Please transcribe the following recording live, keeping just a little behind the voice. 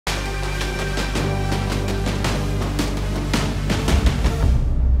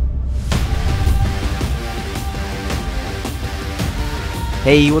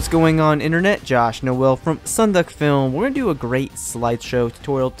Hey, what's going on internet? Josh Noel from SonduckFilm. We're going to do a great slideshow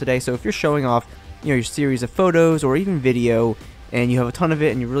tutorial today. So if you're showing off, your series of photos or even video and you have a ton of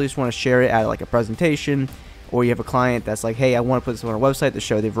it and you really just want to share it at like a presentation, or you have a client that's like, hey, I want to put this on our website to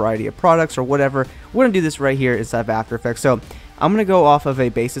show the variety of products or whatever, we're going to do this right here inside of After Effects. So I'm going to go off of a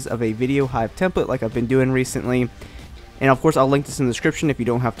basis of a video hive template like I've been doing recently. And of course, I'll link this in the description if you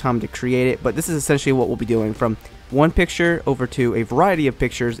don't have time to create it. But this is essentially what we'll be doing, from one picture over to a variety of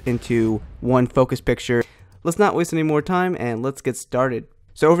pictures into one focus picture. Let's not waste any more time and let's get started.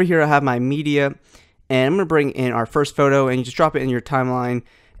 So over here I have my media, and I'm going to bring in our first photo, and you just drop it in your timeline,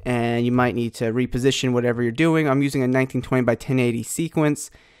 and you might need to reposition whatever you're doing. I'm using a 1920 by 1080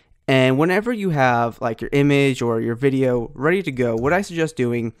 sequence. And whenever you have like your image or your video ready to go, what I suggest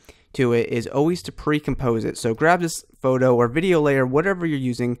doing to it is always to pre-compose it. So grab this photo or video layer, whatever you're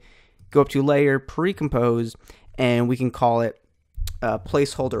using, go up to layer, pre-compose, and we can call it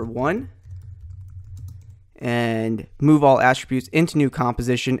placeholder 1, and move all attributes into new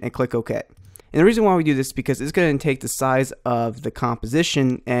composition and click OK. And the reason why we do this is because it's going to take the size of the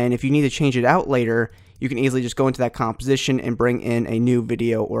composition, and if you need to change it out later, you can easily just go into that composition and bring in a new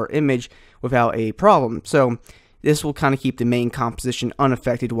video or image without a problem. So this will kind of keep the main composition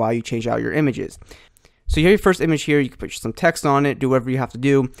unaffected while you change out your images. So you have your first image here. You can put some text on it, do whatever you have to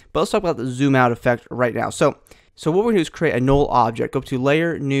do. But let's talk about the zoom out effect right now. So what we're going to do is create a null object. Go up to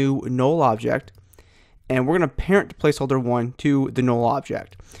layer, new, null object. And we're going to parent the placeholder 1 to the null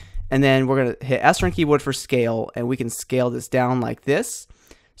object. And then we're going to hit S on keyboard for scale. And we can scale this down like this.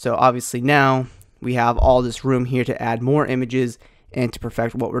 So obviously now we have all this room here to add more images and to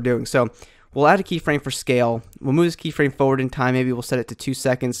perfect what we're doing. So we'll add a keyframe for scale. We'll move this keyframe forward in time. Maybe we'll set it to 2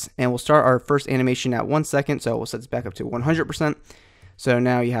 seconds, and we'll start our first animation at 1 second. So we'll set this back up to 100%. So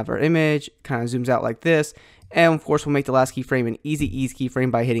now you have our image, kind of zooms out like this. And of course, we'll make the last keyframe an easy ease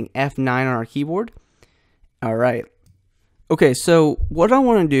keyframe by hitting F9 on our keyboard. All right. Okay, so what I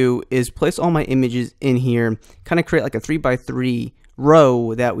want to do is place all my images in here, kind of create like a 3x3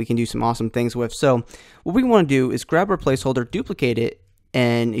 row that we can do some awesome things with. So what we want to do is grab our placeholder, duplicate it,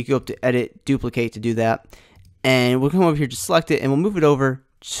 and you go up to edit, duplicate to do that. And we'll come over here to select it, and we'll move it over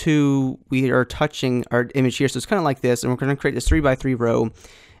to, we are touching our image here. So it's kind of like this, and we're going to create this 3x3 row,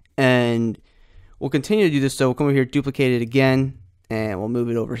 and we'll continue to do this. So we'll come over here, duplicate it again, and we'll move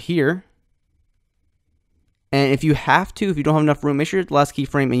it over here. And if you have to, if you don't have enough room, make sure it's the last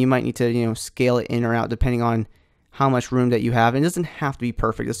keyframe, and you might need to, scale it in or out depending on how much room that you have. And it doesn't have to be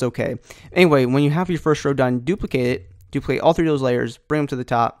perfect. It's okay. Anyway, when you have your first row done, duplicate it. Duplicate all 3 of those layers, bring them to the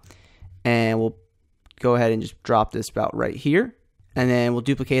top, and we'll go ahead and just drop this about right here. And then we'll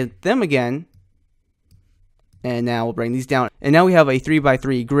duplicate them again. And now we'll bring these down. And now we have a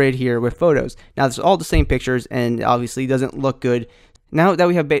 3x3 grid here with photos. Now it's all the same pictures, and obviously doesn't look good. Now that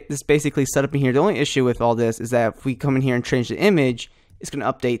we have this basically set up in here, the only issue with all this is that if we come in here and change the image, it's going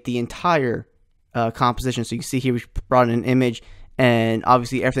to update the entire composition. So you can see here we brought in an image, and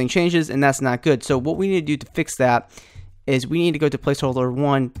obviously everything changes, and that's not good. So what we need to do to fix that is we need to go to placeholder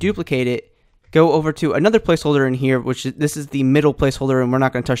 1, duplicate it, go over to another placeholder in here, which this is the middle placeholder, and we're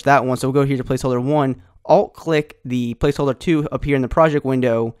not going to touch that one. So we'll go here to placeholder 1, alt click the placeholder 2 up here in the project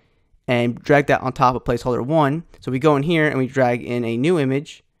window, and drag that on top of placeholder 1. So we go in here and we drag in a new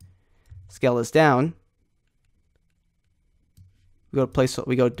image, scale this down, we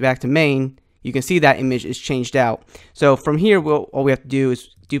go back to main. You can see that image is changed out. So from here, all we have to do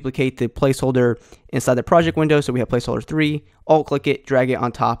is duplicate the placeholder inside the project window. So we have placeholder 3, alt click it, drag it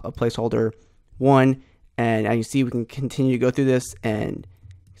on top of placeholder 1. And as you see, we can continue to go through this and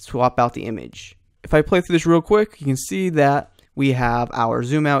swap out the image. If I play through this real quick, you can see that we have our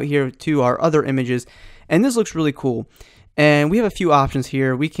zoom out here to our other images. And this looks really cool. And we have a few options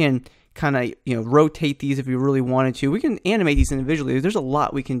here. We can kind of rotate these if we really wanted to. We can animate these individually. There's a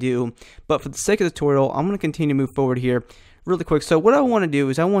lot we can do, but for the sake of the tutorial, I'm going to continue to move forward here really quick. So what I want to do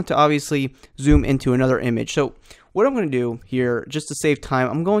is I want to obviously zoom into another image. So what I'm going to do here, just to save time,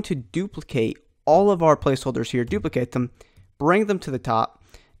 I'm going to duplicate all of our placeholders here, duplicate them, bring them to the top,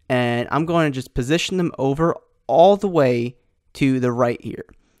 and I'm going to just position them over all the way to the right here.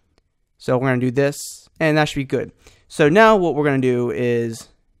 So we're going to do this, and that should be good. So now what we're going to do is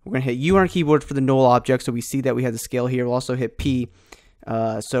we're going to hit U on our keyboard for the null object, so we see that we have the scale here. We'll also hit P,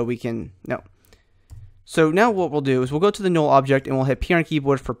 so we can, no. So now what we'll do is we'll go to the null object, and we'll hit P on our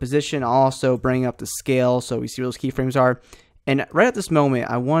keyboard for position. I'll also bring up the scale, so we see where those keyframes are. And right at this moment,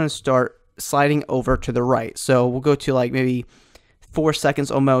 I want to start sliding over to the right. So we'll go to like maybe 4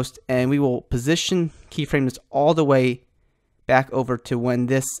 seconds almost, and we will position keyframe this all the way back over to when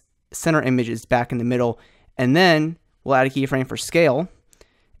this center image is back in the middle. And then we'll add a keyframe for scale.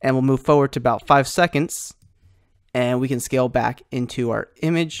 and we'll move forward to about 5 seconds, and we can scale back into our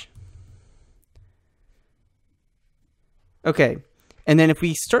image. Okay, and then if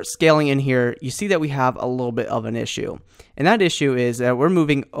we start scaling in here, you see that we have a little bit of an issue. And that issue is that we're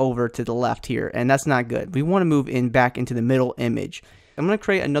moving over to the left here, and that's not good. We want to move in back into the middle image. I'm going to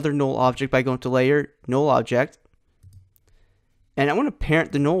create another null object by going to Layer, Null Object. And I want to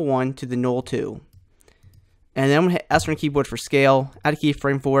parent the null 1 to the null 2. And then I'm going to hit S on the keyboard for scale, add a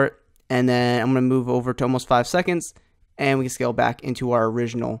keyframe for it, and then I'm going to move over to almost 5 seconds, and we can scale back into our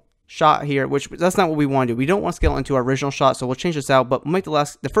original shot here, which that's not what we want to do. We don't want to scale into our original shot, so we'll change this out, but we'll make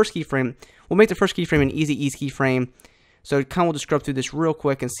the first keyframe an easy ease keyframe. So kind of we'll just scrub through this real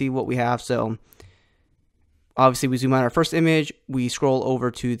quick and see what we have. So obviously we zoom out our first image, we scroll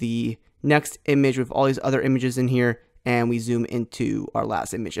over to the next image with all these other images in here, and we zoom into our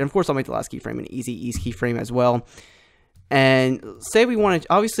last image. And of course I'll make the last keyframe an easy ease keyframe as well. And say we want to,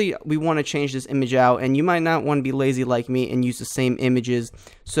 obviously we want to change this image out, and you might not want to be lazy like me and use the same images.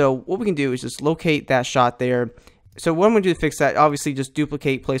 So what we can do is just locate that shot there. So what I'm going to do to fix that, obviously just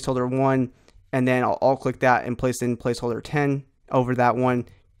duplicate placeholder 1, and then I'll alt click that and place in placeholder 10 over that one,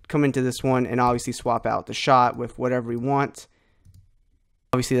 come into this one, and obviously swap out the shot with whatever we want.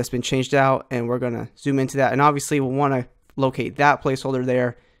 Obviously that's been changed out, and we're going to zoom into that, and obviously we'll want to locate that placeholder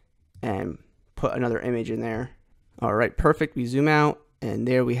there and put another image in there. All right, perfect. We zoom out, and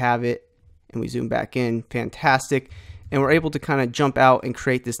there we have it, and we zoom back in. Fantastic. And we're able to kind of jump out and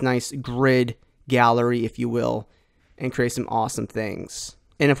create this nice grid gallery, if you will, and create some awesome things.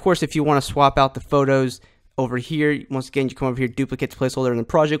 And of course, if you want to swap out the photos over here, once again, you come over here, duplicate the placeholder in the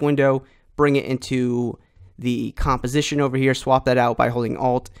project window, bring it into the composition over here, swap that out by holding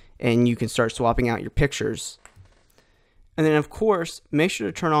Alt, and you can start swapping out your pictures. And then of course, make sure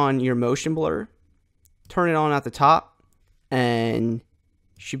to turn on your motion blur. Turn it on at the top, and you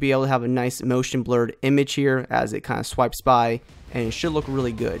should be able to have a nice motion blurred image here as it kind of swipes by, and it should look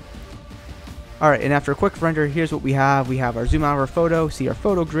really good. Alright, and after a quick render, here's what we have. We have our zoom out of our photo, see our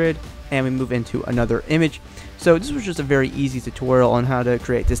photo grid, and we move into another image. So this was just a very easy tutorial on how to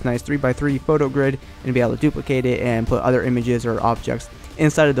create this nice 3x3 photo grid and be able to duplicate it and put other images or objects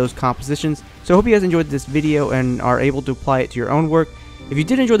inside of those compositions. So I hope you guys enjoyed this video and are able to apply it to your own work. If you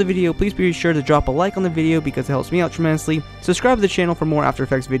did enjoy the video, please be sure to drop a like on the video because it helps me out tremendously. Subscribe to the channel for more After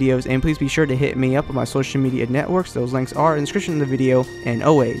Effects videos, and please be sure to hit me up on my social media networks. Those links are in the description of the video, and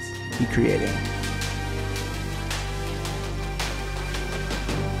always be creating.